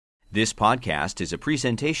This podcast is a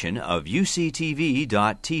presentation of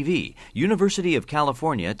UCTV.tv, University of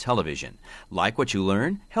California Television. Like what you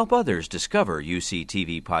learn? Help others discover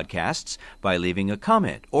UCTV podcasts by leaving a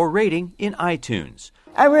comment or rating in iTunes.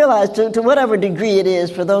 I realize to whatever degree it is,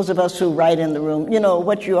 for those of us who write in the room,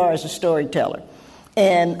 what you are is a storyteller.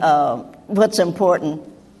 And what's important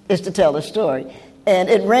is to tell a story. And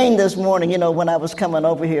it rained this morning, when I was coming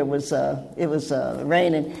over here, it was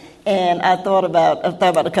raining. And I thought about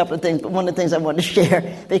a couple of things, but one of the things I wanted to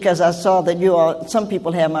share, because I saw that some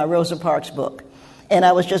people have my Rosa Parks book. And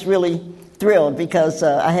I was just really thrilled because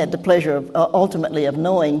I had the pleasure ultimately of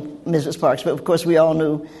knowing Mrs. Parks. But of course, we all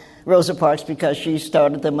knew Rosa Parks because she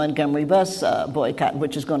started the Montgomery bus boycott,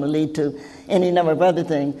 which is going to lead to any number of other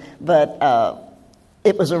things. But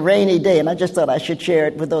it was a rainy day, and I just thought I should share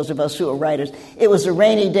it with those of us who are writers. It was a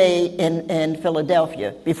rainy day in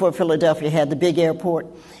Philadelphia, before Philadelphia had the big airport,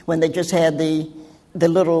 when they just had the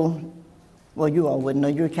little, well, you all wouldn't know,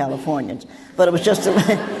 you're Californians, but it was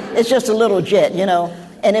it's just a little jet,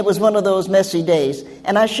 and it was one of those messy days.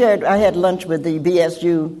 And I had lunch with the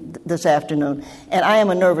BSU this afternoon, and I am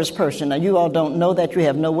a nervous person. Now, you all don't know that, you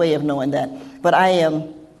have no way of knowing that, but I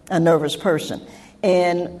am a nervous person.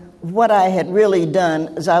 And what I had really done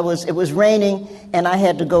is it was raining, and I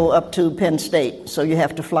had to go up to Penn State. So you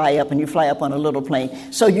have to fly up, and you fly up on a little plane.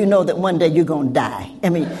 So you know that one day you're going to die. I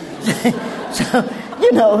mean, so,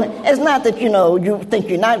 it's not that, you think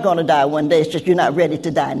you're not going to die one day. It's just you're not ready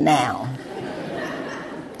to die now.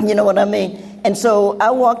 You know what I mean? And so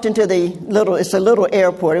I walked into it's a little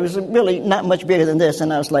airport. It was really not much bigger than this.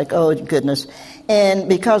 And I was like, oh, goodness. And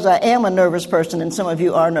because I am a nervous person, and some of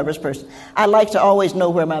you are a nervous person, I like to always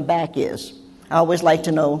know where my back is. I always like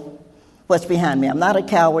to know what's behind me. I'm not a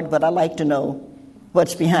coward, but I like to know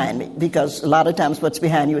what's behind me, because a lot of times what's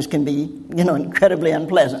behind you can be, incredibly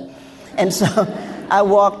unpleasant. And so I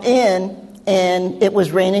walked in, and it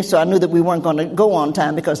was raining, so I knew that we weren't going to go on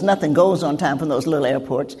time, because nothing goes on time from those little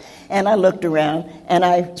airports. And I looked around, and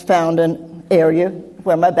I found an area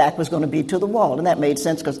where my back was going to be to the wall. And that made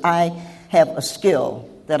sense, because I have a skill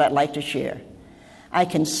that I'd like to share. I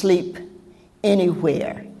can sleep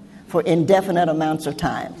anywhere for indefinite amounts of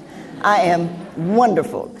time. I am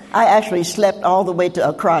wonderful. I actually slept all the way to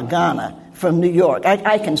Accra, Ghana, from New York.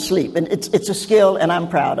 I can sleep, and it's a skill, and I'm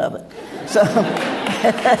proud of it. So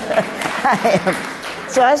I am.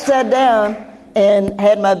 So I sat down and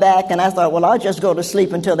had my back, and I thought, well, I'll just go to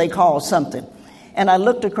sleep until they call something. And I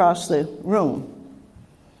looked across the room,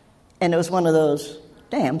 and it was one of those,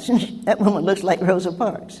 damn, that woman looks like Rosa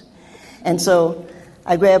Parks. And so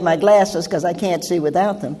I grabbed my glasses, because I can't see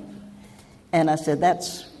without them, and I said,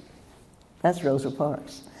 that's Rosa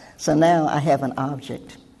Parks. So now I have an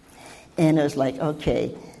object. And it was like,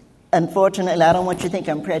 okay. Unfortunately, I don't want you to think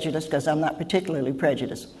I'm prejudiced, because I'm not particularly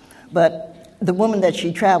prejudiced. But the woman that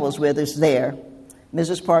she travels with is there.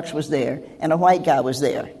 Mrs. Parks was there, and a white guy was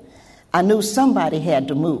there. I knew somebody had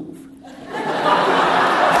to move.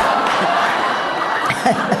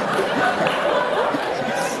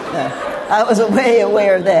 I was way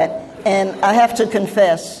aware of that. And I have to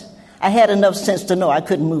confess, I had enough sense to know I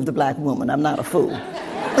couldn't move the black woman. I'm not a fool.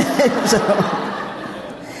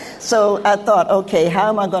 So I thought, okay, how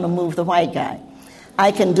am I going to move the white guy?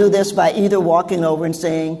 I can do this by either walking over and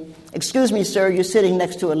saying, excuse me, sir, you're sitting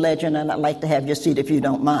next to a legend, and I'd like to have your seat if you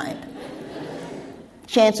don't mind.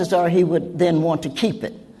 Chances are he would then want to keep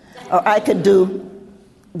it. Or I could do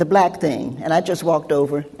the black thing, and I just walked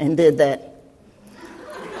over and did that.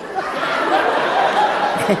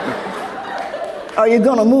 Are you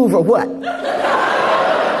going to move or what?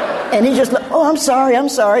 And he just looked, oh, I'm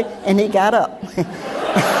sorry, and he got up.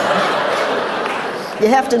 You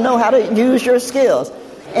have to know how to use your skills.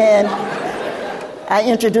 And I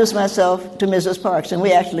introduced myself to Mrs. Parks, and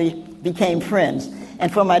we actually became friends.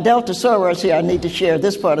 And for my Delta sorors here, I need to share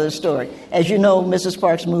this part of the story. As you know, Mrs.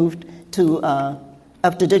 Parks moved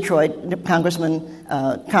up to Detroit. Congressman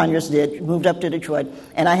Conyers moved up to Detroit,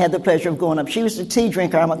 and I had the pleasure of going up. She was a tea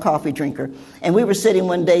drinker, I'm a coffee drinker. And we were sitting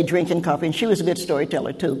one day drinking coffee, and she was a good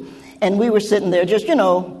storyteller too. And we were sitting there just,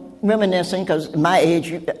 reminiscing, because at my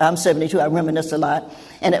age, I'm 72, I reminisce a lot.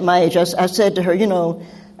 And at my age, I said to her,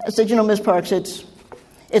 Miss Parks,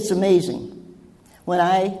 it's amazing when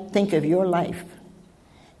I think of your life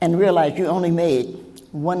and realize you only made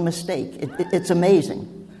one mistake. It's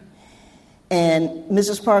amazing. And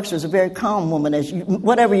Mrs. Parks was a very calm woman.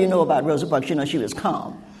 Whatever you know about Rosa Parks, she was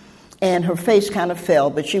calm. And her face kind of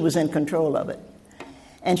fell, but she was in control of it.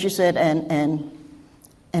 And she said, and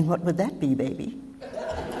what would that be, baby?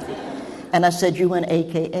 And I said, you went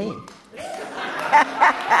AKA.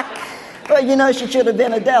 Well, she should have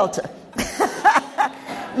been a Delta.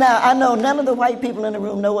 Now, I know none of the white people in the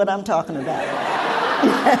room know what I'm talking about.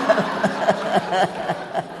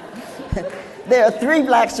 There are 3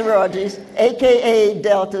 black sororities, a.k.a.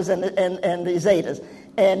 Deltas and the Zetas.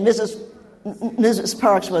 And Mrs.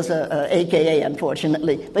 Parks was a a.k.a.,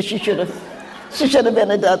 unfortunately, but she should have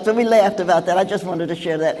been a Delta. So we laughed about that. I just wanted to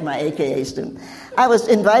share that with my a.k.a. student. I was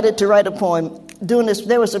invited to write a poem. There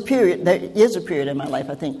is a period in my life,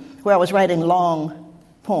 I think, where I was writing long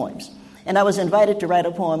poems. And I was invited to write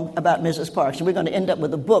a poem about Mrs. Parks. And we're going to end up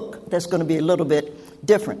with a book that's going to be a little bit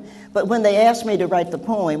different. But when they asked me to write the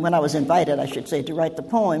poem, when I was invited, I should say, to write the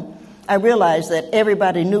poem, I realized that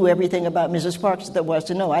everybody knew everything about Mrs. Parks that there was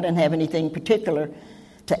to know. I didn't have anything particular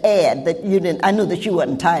to add that you didn't. I knew that you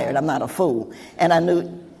wasn't tired. I'm not a fool. And I knew,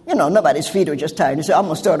 nobody's feet are just tired. You say, I'm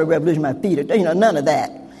going to start a revolution, my feet are, none of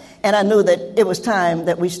that. And I knew that it was time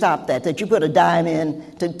that we stopped that you put a dime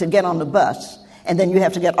in to get on the bus. And then you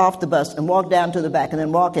have to get off the bus and walk down to the back and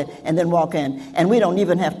then walk in and then walk in. And we don't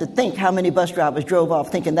even have to think how many bus drivers drove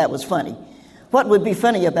off thinking that was funny. What would be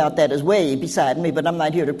funny about that is way beside me, but I'm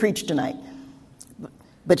not here to preach tonight.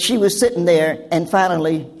 But she was sitting there, and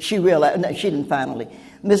finally she realized, no, she didn't finally.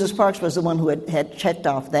 Mrs. Parks was the one who had checked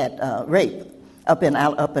off that rape up in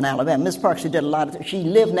Alabama. Ms. Parks, who did a lot of, she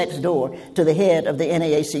lived next door to the head of the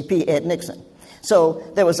NAACP, Ed Nixon. So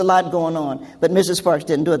there was a lot going on, but Mrs. Parks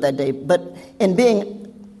didn't do it that day. But in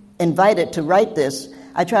being invited to write this,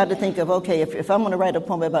 I tried to think of, okay, if I'm going to write a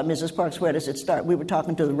poem about Mrs. Parks, where does it start? We were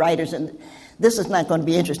talking to the writers, and this is not going to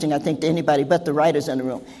be interesting, I think, to anybody but the writers in the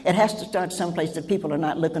room. It has to start someplace that people are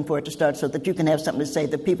not looking for it to start so that you can have something to say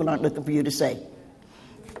that people aren't looking for you to say.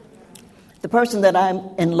 The person that I'm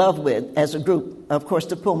in love with as a group, of course,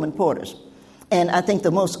 the Pullman Porters. And I think the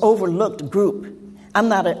most overlooked group, I'm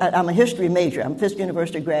a history major. I'm a Fisk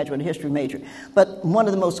University graduate, a history major. But one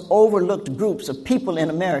of the most overlooked groups of people in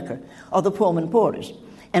America are the Pullman Porters.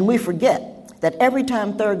 And we forget that every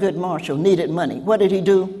time Thurgood Marshall needed money, what did he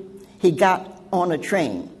do? He got on a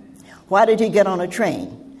train. Why did he get on a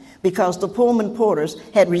train? Because the Pullman Porters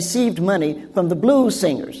had received money from the blues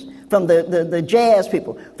singers, from the jazz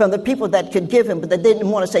people, from the people that could give him, but they didn't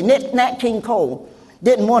want to say. Nat King Cole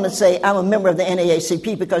didn't want to say, I'm a member of the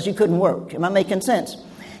NAACP, because he couldn't work. Am I making sense?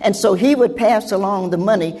 And so he would pass along the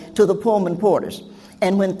money to the Pullman Porters.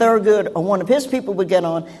 And when Thurgood or one of his people would get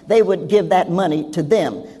on, they would give that money to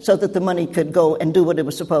them so that the money could go and do what it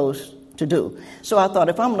was supposed to do. So I thought,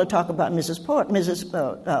 if I'm going to talk about Mrs.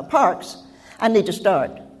 Parks, I need to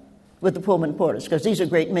start with the Pullman Porters, because these are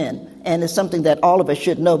great men. And it's something that all of us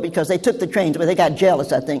should know, because they took the trains, but they got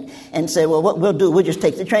jealous, I think, and said, well, what we'll do, we'll just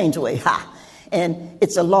take the trains away. Ha! And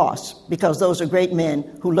it's a loss, because those are great men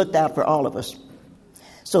who looked out for all of us.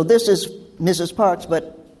 So this is Mrs. Parks,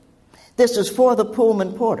 but this is for the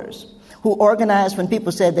Pullman Porters, who organized when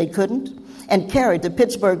people said they couldn't, and carried the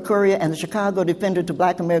Pittsburgh Courier and the Chicago Defender to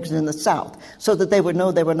black Americans in the South so that they would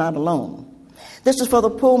know they were not alone. This is for the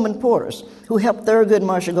Pullman Porters, who helped Thurgood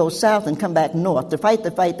Marshall go south and come back north to fight the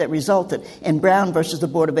fight that resulted in Brown versus the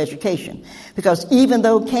Board of Education. Because even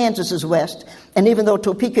though Kansas is west, and even though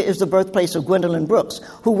Topeka is the birthplace of Gwendolyn Brooks,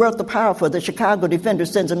 who wrote the powerful The Chicago Defender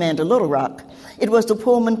Sends a Man to Little Rock, it was the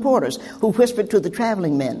Pullman Porters who whispered to the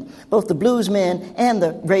traveling men, both the blues men and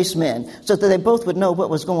the race men, so that they both would know what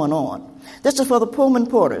was going on. This is for the Pullman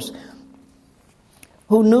Porters,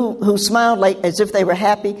 who smiled as if they were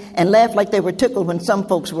happy and laughed like they were tickled when some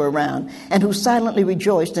folks were around, and who silently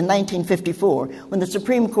rejoiced in 1954 when the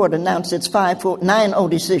Supreme Court announced its 9-0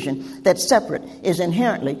 decision that separate is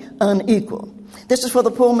inherently unequal. This is for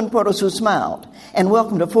the Pullman Porters who smiled and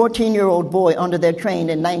welcomed a 14-year-old boy onto their train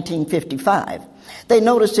in 1955. They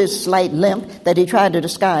noticed his slight limp that he tried to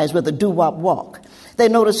disguise with a doo-wop walk. They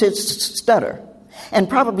noticed his stutter, and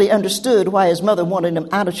probably understood why his mother wanted him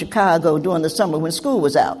out of Chicago during the summer when school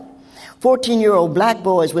was out. 14-year-old black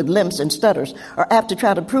boys with limps and stutters are apt to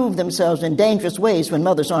try to prove themselves in dangerous ways when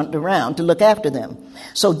mothers aren't around to look after them.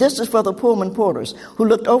 So this is for the Pullman Porters, who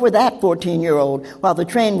looked over that 14-year-old while the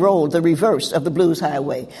train rolled the reverse of the Blues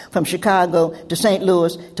Highway, from Chicago to St.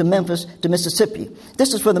 Louis to Memphis to Mississippi.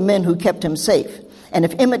 This is for the men who kept him safe. And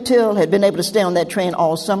if Emmett Till had been able to stay on that train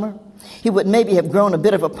all summer, he would maybe have grown a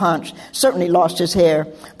bit of a paunch, certainly lost his hair,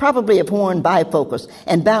 probably have worn bifocals,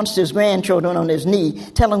 and bounced his grandchildren on his knee,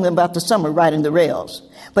 telling them about the summer riding the rails.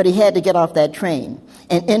 But he had to get off that train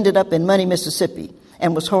and ended up in Money, Mississippi,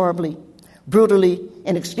 and was horribly, brutally,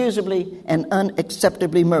 inexcusably, and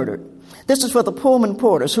unacceptably murdered. This is for the Pullman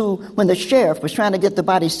Porters who, when the sheriff was trying to get the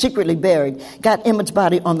body secretly buried, got Emmett's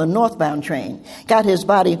body on the northbound train, got his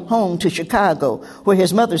body home to Chicago, where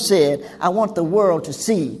his mother said, I want the world to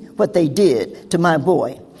see what they did to my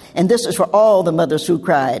boy. And this is for all the mothers who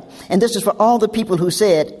cried. And this is for all the people who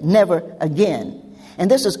said, never again. And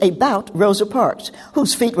this is about Rosa Parks,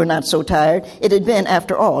 whose feet were not so tired. It had been,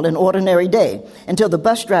 after all, an ordinary day, until the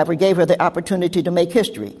bus driver gave her the opportunity to make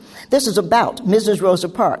history. This is about Mrs. Rosa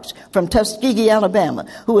Parks from Tuskegee, Alabama,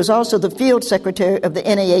 who was also the field secretary of the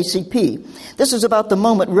NAACP. This is about the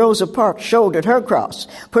moment Rosa Parks shouldered her cross,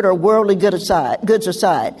 put her worldly goods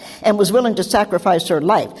aside, and was willing to sacrifice her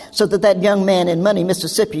life so that that young man in Money,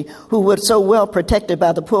 Mississippi, who was so well protected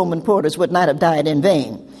by the Pullman Porters, would not have died in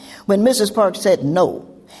vain. When Mrs. Parks said no,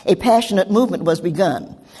 a passionate movement was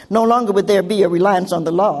begun. No longer would there be a reliance on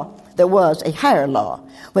the law. There was a higher law.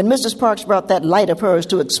 When Mrs. Parks brought that light of hers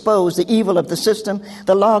to expose the evil of the system,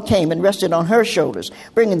 the law came and rested on her shoulders,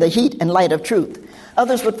 bringing the heat and light of truth.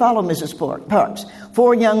 Others would follow Mrs. Parks.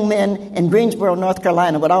 4 young men in Greensboro, North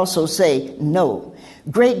Carolina would also say no.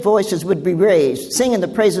 Great voices would be raised, singing the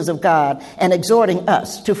praises of God and exhorting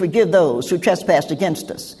us to forgive those who trespassed against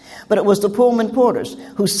us. But it was the Pullman Porters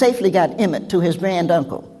who safely got Emmett to his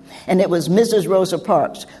granduncle. And it was Mrs. Rosa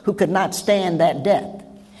Parks who could not stand that death.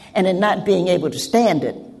 And in not being able to stand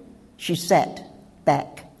it, she sat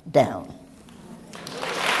back down.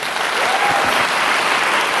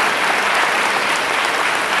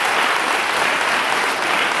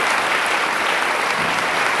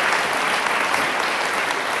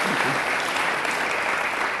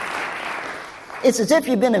 It's as if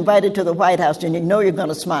you've been invited to the White House and you know you're going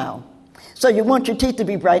to smile. So you want your teeth to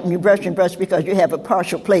be bright and you brush and brush because you have a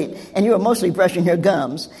partial plate and you are mostly brushing your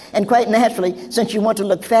gums. And quite naturally, since you want to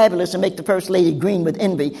look fabulous and make the First Lady green with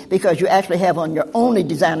envy because you actually have on your only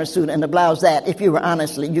designer suit and a blouse that, if you were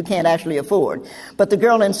honestly, you can't actually afford. But the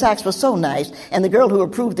girl in Saks was so nice, and the girl who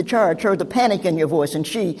approved the charge heard the panic in your voice, and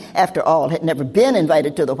she, after all, had never been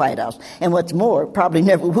invited to the White House. And what's more, probably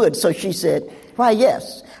never would. So she said, "Why,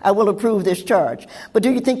 yes, I will approve this charge. But do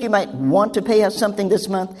you think you might want to pay us something this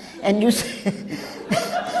month?" And you said,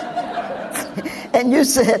 and you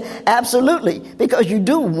said, "Absolutely, because you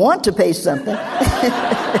do want to pay something."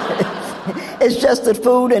 It's just that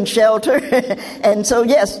food and shelter. And so,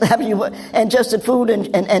 yes, and just that food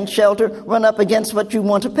and shelter run up against what you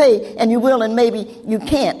want to pay. And you will, and maybe you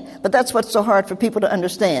can't. But that's what's so hard for people to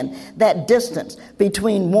understand, that distance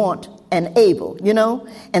between want and able, you know?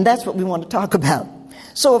 And that's what we want to talk about.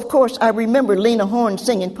 So, of course, I remember Lena Horne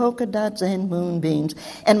singing Polka Dots and Moonbeams,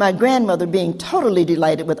 and my grandmother being totally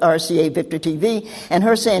delighted with RCA Victor TV, and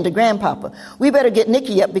her saying to Grandpapa, "We better get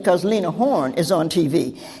Nikki up because Lena Horne is on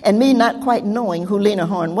TV." And me not quite knowing who Lena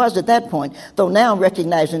Horne was at that point, though now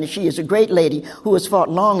recognizing that she is a great lady who has fought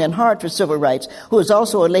long and hard for civil rights, who is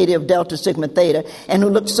also a lady of Delta Sigma Theta, and who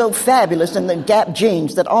looked so fabulous in the Gap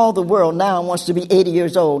jeans that all the world now wants to be 80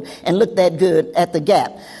 years old and look that good at the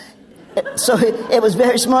Gap. So it was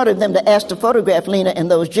very smart of them to ask to photograph Lena in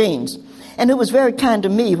those jeans. And who was very kind to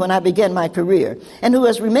me when I began my career, and who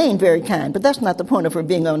has remained very kind. But that's not the point of her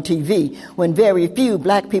being on TV, when very few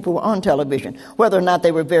black people were on television, whether or not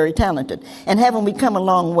they were very talented. And haven't we come a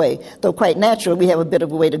long way, though quite naturally we have a bit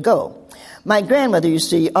of a way to go. My grandmother, you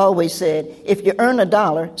see, always said, if you earn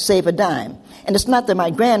 $1, save a dime. And it's not that my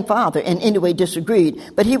grandfather in any way disagreed,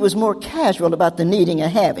 but he was more casual about the needing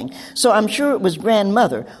and having. So I'm sure it was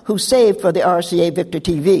grandmother who saved for the RCA Victor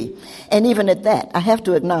TV. And even at that, I have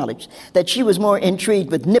to acknowledge that she was more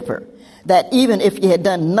intrigued with Nipper, that even if he had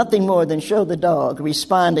done nothing more than show the dog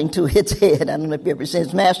responding to its head, I don't know if you ever seen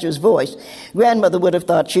its master's voice, grandmother would have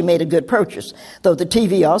thought she made a good purchase, though the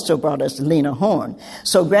TV also brought us Lena Horne.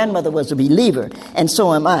 So grandmother was a believer, and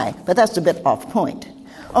so am I, but that's a bit off point.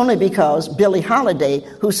 Only because Billie Holiday,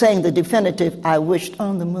 who sang the definitive, "I wished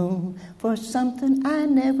on the moon for something I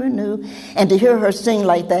never knew," and to hear her sing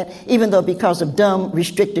like that, even though because of dumb,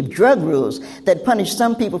 restrictive drug rules that punish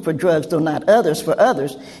some people for drugs, though not others for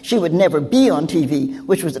others, she would never be on TV,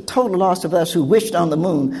 which was a total loss of us who wished on the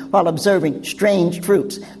moon while observing strange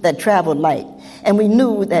fruits that traveled light. And we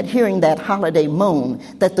knew that hearing that Holiday moan,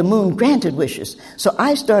 that the moon granted wishes. So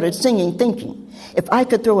I started singing thinking, if I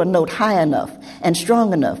could throw a note high enough and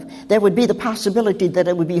strong enough, there would be the possibility that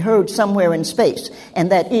it would be heard somewhere in space. And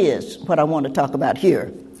that is what I want to talk about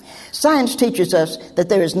here. Science teaches us that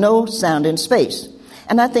there is no sound in space.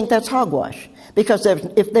 And I think that's hogwash. Because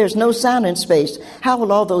if there's no sound in space, how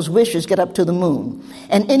will all those wishes get up to the moon?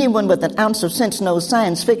 And anyone with an ounce of sense knows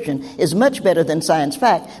science fiction is much better than science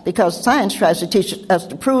fact, because science tries to teach us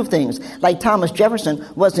to prove things, like Thomas Jefferson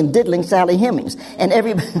wasn't diddling Sally Hemings. And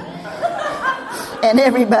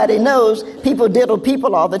everybody knows people diddle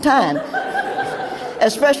people all the time,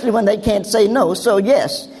 especially when they can't say no. So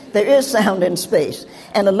yes, There is sound in space,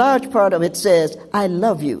 and a large part of it says, I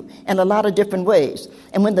love you, in a lot of different ways.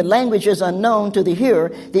 And when the language is unknown to the hearer,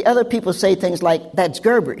 the other people say things like, that's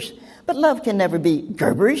Gerberish. But love can never be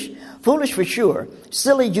Gerberish. Foolish for sure.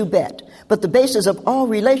 Silly, you bet. But the basis of all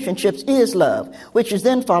relationships is love, which is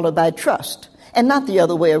then followed by trust. And not the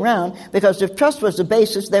other way around, because if trust was the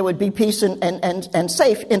basis, there would be peace and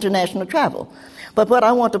safe international travel. But what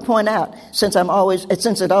I want to point out, since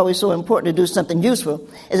it's always so important to do something useful,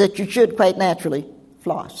 is that you should quite naturally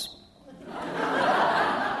floss.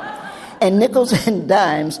 And nickels and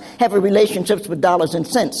dimes have a relationship with dollars and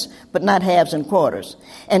cents, but not halves and quarters.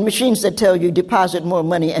 And machines that tell you deposit more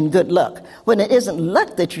money and good luck, when it isn't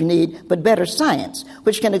luck that you need, but better science,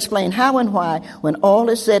 which can explain how and why, when all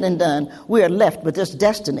is said and done, we are left with this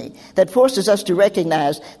destiny that forces us to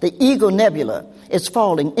recognize the ego nebula is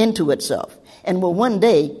falling into itself and will one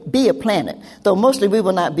day be a planet, though mostly we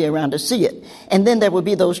will not be around to see it. And then there will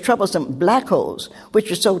be those troublesome black holes,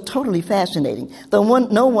 which are so totally fascinating, though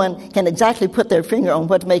no one can exactly put their finger on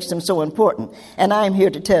what makes them so important. And I am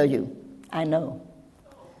here to tell you, I know.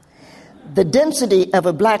 The density of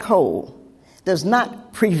a black hole does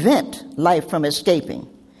not prevent life from escaping,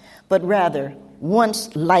 but rather,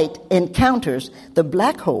 once light encounters the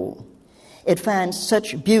black hole, it finds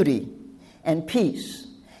such beauty and peace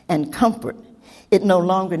and comfort, it no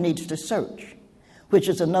longer needs to search, which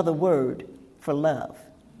is another word for love,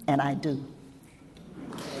 and I do.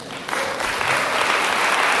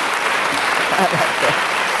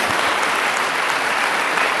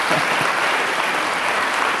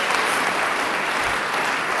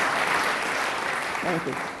 Thank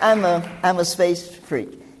you. I'm a space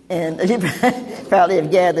freak, and you probably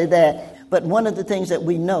have gathered that. But one of the things that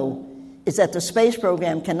we know is that the space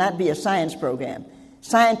program cannot be a science program.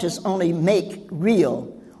 Scientists only make real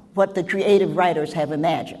what the creative writers have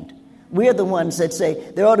imagined. We're the ones that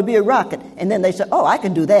say there ought to be a rocket, and then they say, oh, I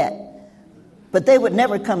can do that. But they would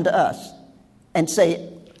never come to us and say,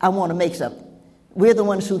 I want to make something. We're the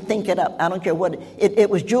ones who think it up. I don't care what. It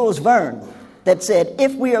was Jules Verne that said,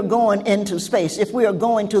 if we are going into space, if we are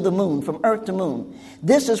going to the moon, from Earth to moon,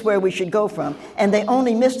 this is where we should go from. And they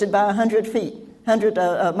only missed it by 100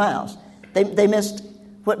 miles. They missed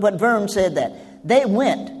what Verne said that. They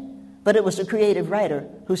went, but it was a creative writer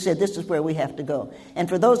who said, this is where we have to go. And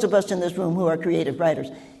for those of us in this room who are creative writers,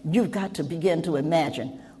 you've got to begin to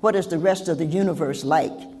imagine what is the rest of the universe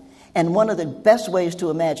like. And one of the best ways to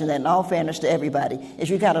imagine that, in all fairness to everybody, is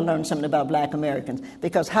you got to learn something about Black Americans.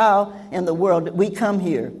 Because how in the world we come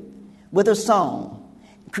here with a song,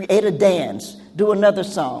 create a dance, do another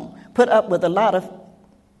song, put up with a lot of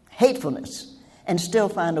hatefulness, and still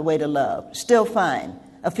find a way to love. Still find,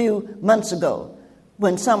 a few months ago,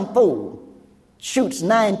 when some fool shoots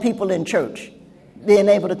 9 people in church, being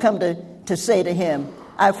able to come to say to him,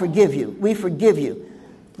 I forgive you, we forgive you.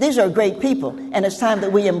 These are great people, and it's time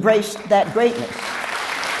that we embrace that greatness.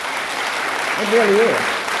 It really is.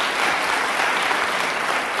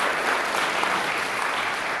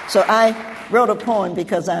 So I wrote a poem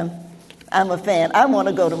because I'm a fan. I want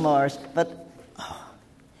to go to Mars, but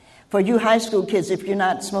for you high school kids, if you're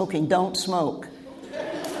not smoking, don't smoke.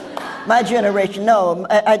 My generation, no,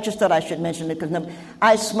 I just thought I should mention it because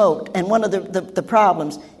I smoked, and one of the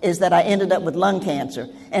problems is that I ended up with lung cancer.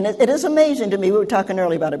 And it is amazing to me, we were talking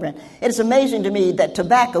earlier about it, Brent, it is amazing to me that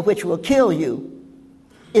tobacco, which will kill you,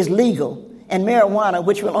 is legal, and marijuana,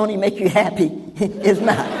 which will only make you happy, is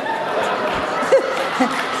not.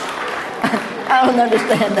 I don't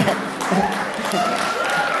understand that.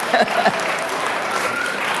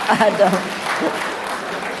 I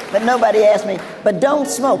don't. But nobody asked me. But don't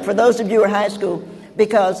smoke, for those of you who are high school,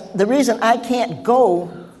 because the reason I can't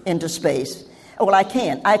go into space, well, I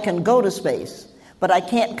can go to space, but I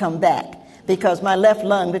can't come back because my left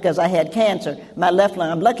lung, because I had cancer, my left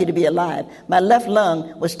lung, I'm lucky to be alive, my left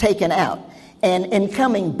lung was taken out. And in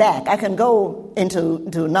coming back, I can go into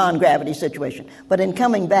a non-gravity situation, but in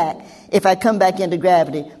coming back, if I come back into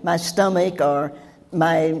gravity, my stomach or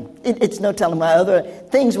it's no telling, my other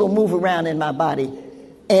things will move around in my body.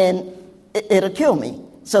 And it'll kill me.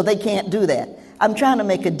 So they can't do that. I'm trying to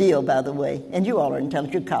make a deal, by the way, and you all are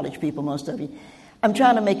intelligent, you're college people, most of you. I'm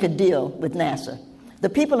trying to make a deal with NASA. The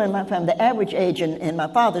people in my family, the average age in my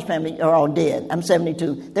father's family are all dead. I'm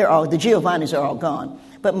 72. The Giovannis are all gone.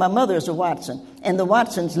 But my mother is a Watson, and the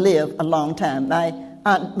Watsons live a long time.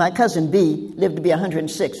 My cousin B lived to be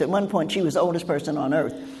 106. At one point, she was the oldest person on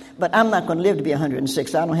Earth. But I'm not going to live to be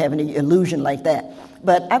 106. I don't have any illusion like that.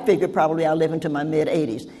 But I figure probably I'll live into my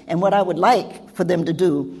mid-80s. And what I would like for them to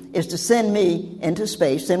do is to send me into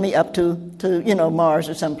space, send me up to Mars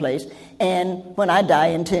or someplace. And when I die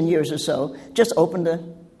in 10 years or so, just open the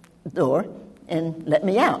door and let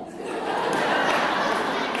me out.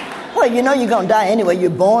 Well, you know you're going to die anyway. You're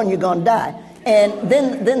born, you're going to die. And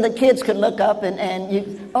then the kids could look up and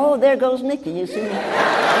you, oh, there goes Nikki, you see.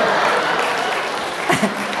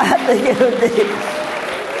 I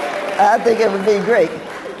think it would be great.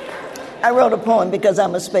 I wrote a poem because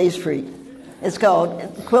I'm a space freak. It's called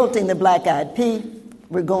Quilting the Black-Eyed Pea.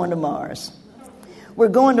 We're going to Mars. We're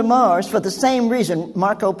going to Mars for the same reason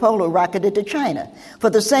Marco Polo rocketed to China, for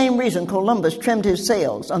the same reason Columbus trimmed his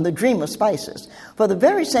sails on the dream of spices, for the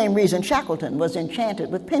very same reason Shackleton was enchanted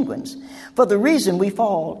with penguins, for the reason we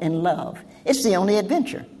fall in love. It's the only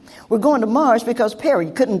adventure. We're going to Mars because Perry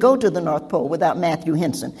couldn't go to the North Pole without Matthew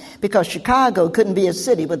Henson, because Chicago couldn't be a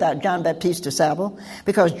city without John Baptiste de Salvo,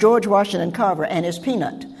 because George Washington Carver and his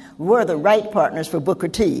peanut were the right partners for Booker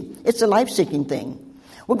T. It's a life-seeking thing.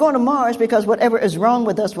 We're going to Mars because whatever is wrong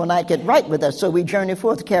with us will not get right with us, so we journey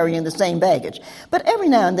forth carrying the same baggage, but every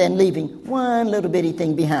now and then leaving one little bitty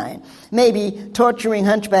thing behind. Maybe torturing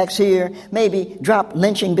hunchbacks here, maybe drop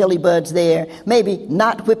lynching Billy Buds there, maybe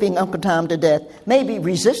not whipping Uncle Tom to death, maybe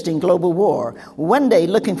resisting global war, one day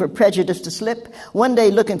looking for prejudice to slip, one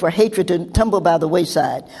day looking for hatred to tumble by the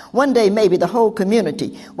wayside, one day maybe the whole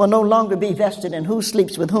community will no longer be vested in who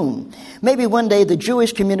sleeps with whom. Maybe one day the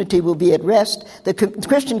Jewish community will be at rest, the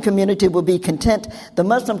Christian community will be content, the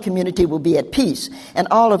Muslim community will be at peace, and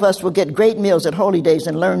all of us will get great meals at holy days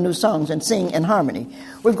and learn new songs and sing in harmony.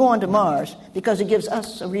 We're going to Mars because it gives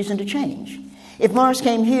us a reason to change. If Mars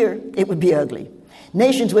came here, it would be ugly.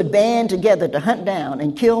 Nations would band together to hunt down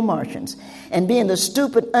and kill Martians. And being the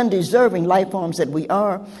stupid, undeserving life forms that we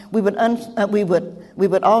are, we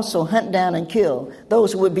would also hunt down and kill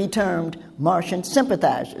those who would be termed Martian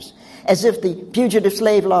sympathizers. As if the fugitive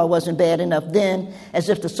slave law wasn't bad enough then, as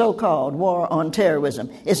if the so-called war on terrorism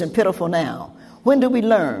isn't pitiful now. When do we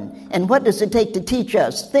learn? And what does it take to teach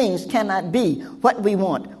us things cannot be what we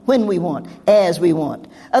want, when we want, as we want?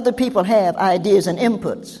 Other people have ideas and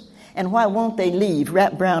inputs. And why won't they leave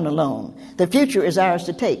Rap Brown alone? The future is ours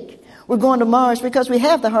to take. We're going to Mars because we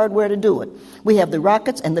have the hardware to do it. We have the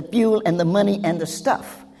rockets and the fuel and the money and the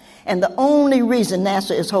stuff. And the only reason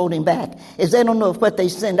NASA is holding back is they don't know if what they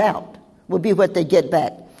send out will be what they get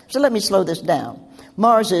back. So let me slow this down.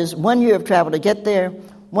 Mars is 1 year of travel to get there,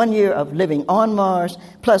 1 year of living on Mars,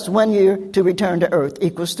 plus 1 year to return to Earth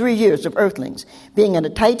equals 3 years of Earthlings, being in a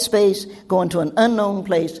tight space, going to an unknown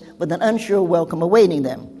place with an unsure welcome awaiting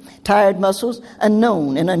them. Tired muscles,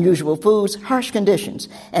 unknown and unusual foods, harsh conditions,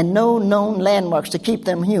 and no known landmarks to keep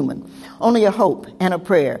them human. Only a hope and a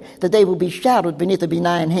prayer that they will be shadowed beneath a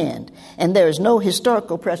benign hand. And there is no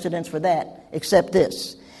historical precedence for that except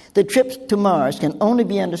this. The trip to Mars can only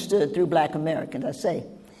be understood through Black Americans, I say.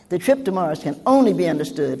 The trip to Mars can only be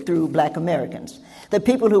understood through Black Americans. The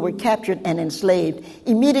people who were captured and enslaved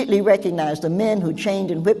immediately recognized the men who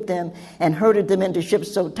chained and whipped them and herded them into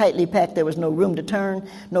ships so tightly packed there was no room to turn,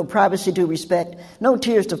 no privacy to respect, no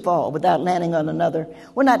tears to fall without landing on another,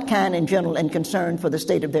 were not kind and gentle and concerned for the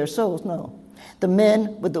state of their souls, no. The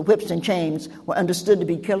men with the whips and chains were understood to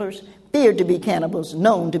be killers, feared to be cannibals,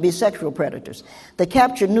 known to be sexual predators. The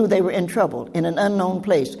captured knew they were in trouble in an unknown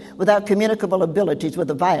place without communicable abilities with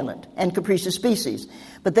a violent and capricious species,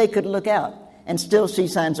 but they could look out and still see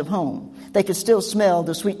signs of home. They could still smell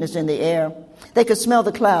the sweetness in the air. They could smell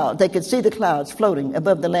the clouds. They could see the clouds floating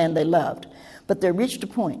above the land they loved. But they reached a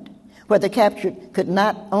point where the captured could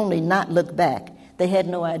not only not look back, they had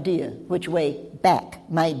no idea which way back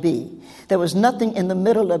might be. There was nothing in the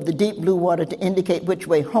middle of the deep blue water to indicate which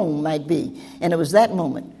way home might be. And it was that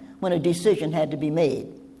moment when a decision had to be made.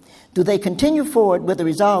 Do they continue forward with the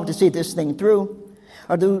resolve to see this thing through,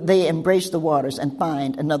 or do they embrace the waters and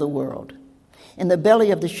find another world? In the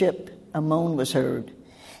belly of the ship, a moan was heard,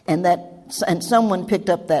 and someone picked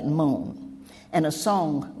up that moan, and a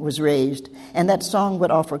song was raised, and that song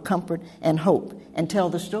would offer comfort and hope and tell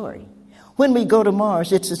the story. When we go to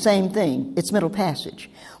Mars, it's the same thing. It's middle passage.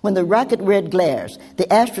 When the rocket red glares, the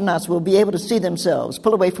astronauts will be able to see themselves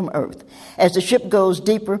pull away from Earth. As the ship goes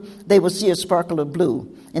deeper, they will see a sparkle of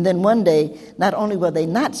blue. And then one day, not only will they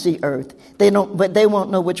not see Earth, but they won't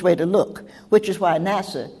know which way to look, which is why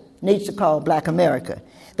NASA needs to call Black America.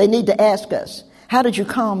 They need to ask us, how did you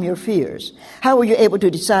calm your fears? How were you able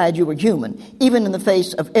to decide you were human, even in the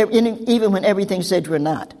face of even when everything said you were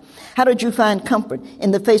not? How did you find comfort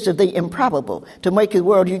in the face of the improbable to make the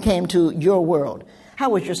world you came to your world?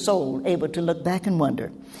 How was your soul able to look back and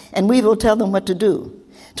wonder? And we will tell them what to do.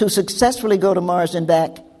 To successfully go to Mars and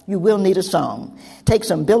back, you will need a song. Take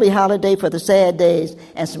some Billie Holiday for the sad days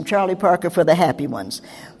and some Charlie Parker for the happy ones.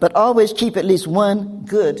 But always keep at least one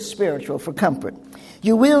good spiritual for comfort.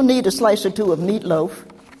 You will need a slice or two of meatloaf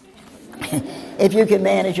if you can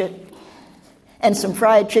manage it, and some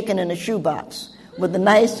fried chicken in a shoebox with a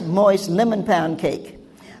nice, moist lemon pound cake,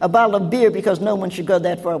 a bottle of beer because no one should go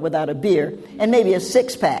that far without a beer, and maybe a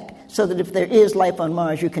six-pack so that if there is life on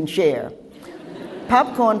Mars, you can share.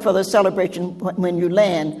 Popcorn for the celebration when you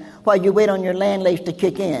land while you wait on your land legs to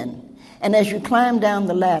kick in. And as you climb down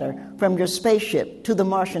the ladder from your spaceship to the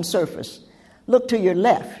Martian surface, look to your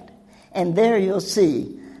left, and there you'll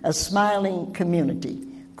see a smiling community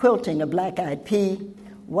quilting a black-eyed pea,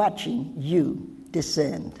 watching you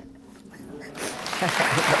descend.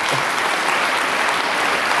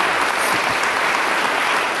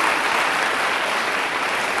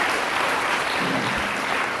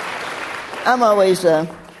 I'm always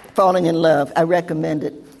falling in love. I recommend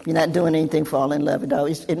it. You're not doing anything, fall in love.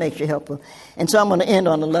 It makes you helpful. And so I'm going to end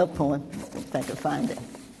on a love poem, if I can find it.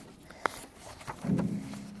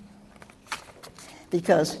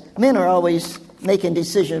 Because men are always making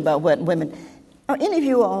decisions about what women... Are any of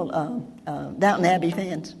you all Downton Abbey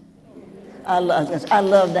fans? I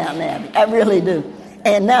love Downton Abbey. I really do.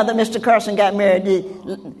 And now that Mr. Carson got married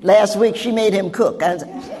last week, she made him cook.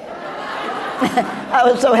 I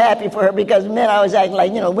was so happy for her because men always act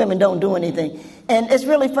like, women don't do anything. And it's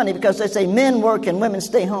really funny because they say men work and women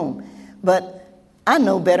stay home. But I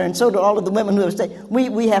know better, and so do all of the women who have stayed.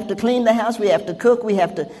 We have to clean the house, we have to cook, we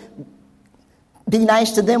have to be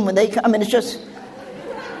nice to them when they come. I mean, it's just,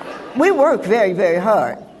 we work very, very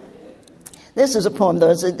hard. This is a poem,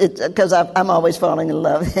 though, because I'm always falling in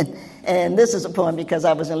love. And this is a poem because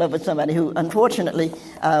I was in love with somebody who, unfortunately,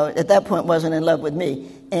 at that point wasn't in love with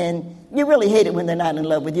me. And you really hate it when they're not in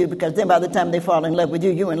love with you because then by the time they fall in love with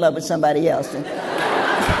you, you're in love with somebody else. And,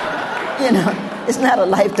 it's not a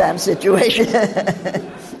lifetime situation.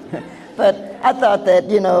 But I thought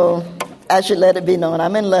that, I should let it be known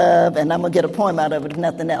I'm in love and I'm going to get a poem out of it, if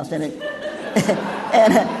nothing else. And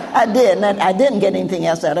I did. And I didn't get anything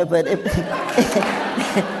else out of it, but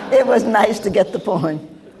it was nice to get the poem.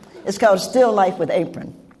 It's called Still Life with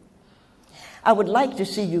Apron. I would like to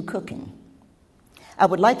see you cooking. I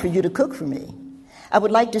would like for you to cook for me. I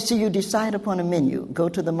would like to see you decide upon a menu, go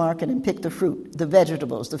to the market and pick the fruit, the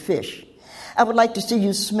vegetables, the fish. I would like to see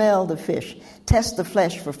you smell the fish, test the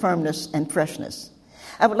flesh for firmness and freshness.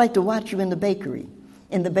 I would like to watch you in the bakery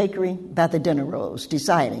by the dinner rolls,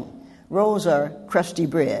 deciding. Rolls are crusty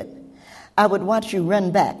bread. I would watch you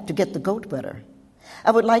run back to get the goat butter.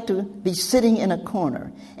 I would like to be sitting in a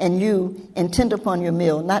corner and you intent upon your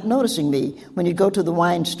meal, not noticing me when you go to the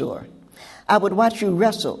wine store. I would watch you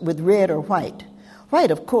wrestle with red or white. White,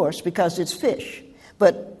 of course, because it's fish,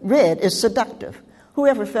 but red is seductive.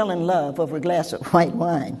 Whoever fell in love over a glass of white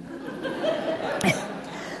wine?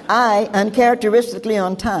 I, uncharacteristically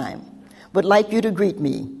on time, would like you to greet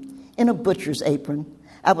me in a butcher's apron.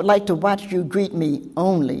 I would like to watch you greet me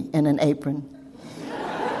only in an apron.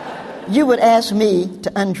 You would ask me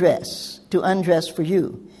to undress for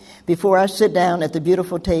you. Before I sit down at the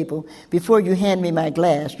beautiful table, before you hand me my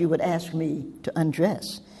glass, you would ask me to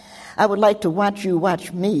undress. I would like to watch you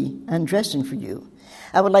watch me undressing for you.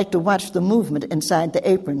 I would like to watch the movement inside the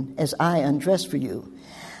apron as I undress for you.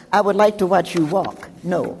 I would like to watch you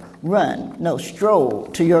stroll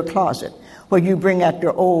to your closet where you bring out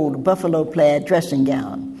your old buffalo plaid dressing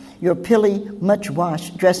gown, your pilly,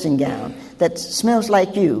 much-washed dressing gown that smells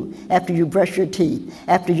like you after you brush your teeth,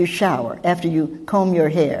 after you shower, after you comb your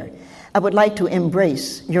hair. I would like to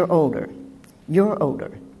embrace your odor,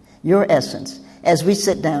 your essence, as we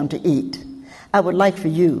sit down to eat. I would like for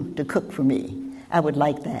you to cook for me. I would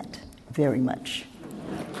like that very much.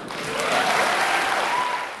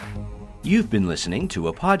 You've been listening to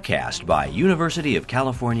a podcast by University of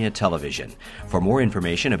California Television. For more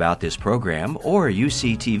information about this program or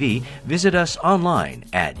UCTV, visit us online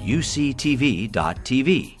at uctv.tv.